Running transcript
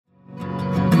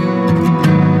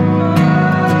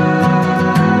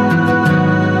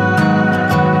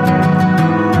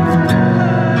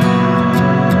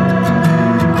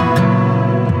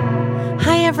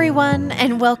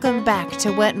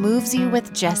to What Moves You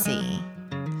with Jessie.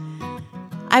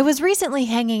 I was recently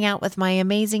hanging out with my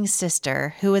amazing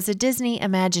sister, who is a Disney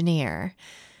Imagineer.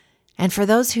 And for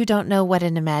those who don't know what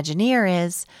an Imagineer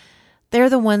is, they're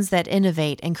the ones that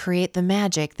innovate and create the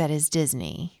magic that is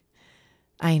Disney.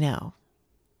 I know.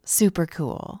 Super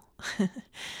cool.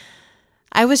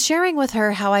 I was sharing with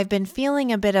her how I've been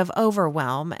feeling a bit of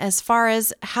overwhelm as far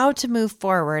as how to move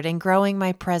forward in growing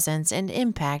my presence and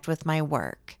impact with my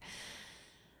work.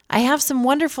 I have some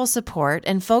wonderful support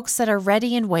and folks that are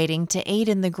ready and waiting to aid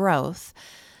in the growth,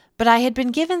 but I had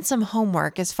been given some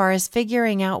homework as far as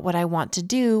figuring out what I want to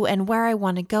do and where I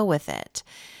want to go with it.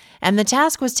 And the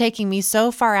task was taking me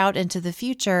so far out into the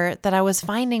future that I was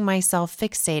finding myself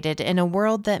fixated in a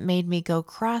world that made me go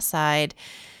cross-eyed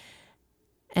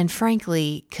and,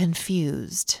 frankly,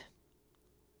 confused.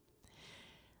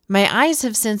 My eyes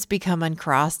have since become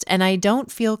uncrossed, and I don't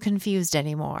feel confused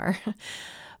anymore.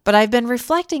 But I've been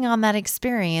reflecting on that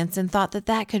experience and thought that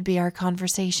that could be our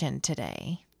conversation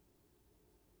today.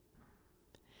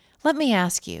 Let me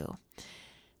ask you,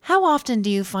 how often do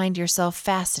you find yourself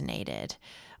fascinated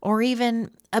or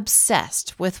even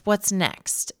obsessed with what's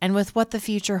next and with what the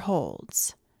future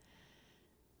holds?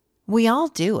 We all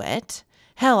do it.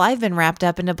 Hell, I've been wrapped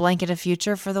up in a blanket of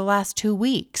future for the last 2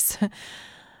 weeks.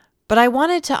 But I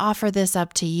wanted to offer this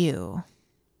up to you.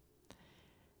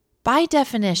 By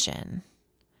definition,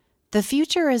 the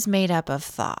future is made up of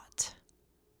thought.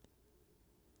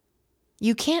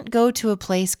 You can't go to a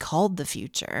place called the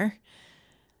future.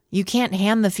 You can't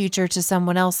hand the future to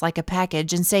someone else like a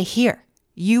package and say, "Here,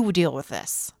 you deal with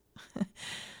this."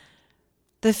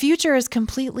 The future is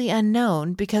completely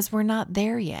unknown because we're not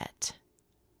there yet.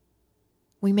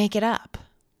 We make it up.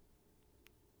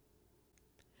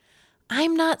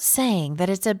 I'm not saying that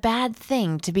it's a bad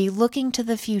thing to be looking to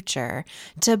the future,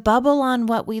 to bubble on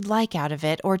what we'd like out of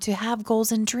it, or to have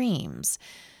goals and dreams.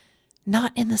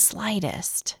 Not in the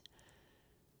slightest.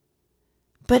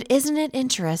 But isn't it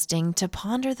interesting to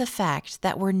ponder the fact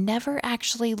that we're never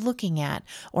actually looking at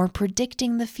or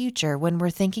predicting the future when we're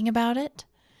thinking about it?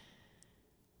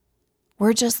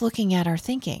 We're just looking at our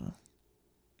thinking.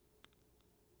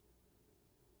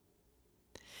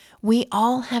 We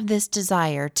all have this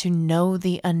desire to know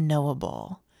the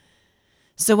unknowable.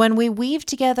 So when we weave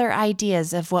together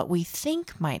ideas of what we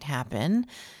think might happen,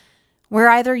 we're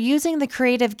either using the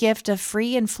creative gift of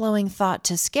free and flowing thought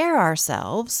to scare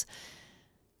ourselves,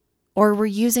 or we're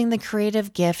using the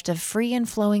creative gift of free and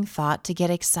flowing thought to get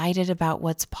excited about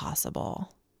what's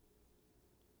possible.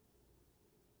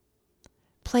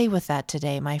 Play with that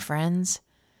today, my friends.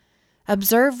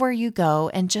 Observe where you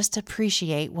go and just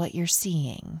appreciate what you're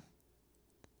seeing.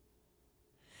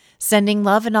 Sending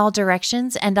love in all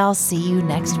directions, and I'll see you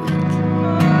next week.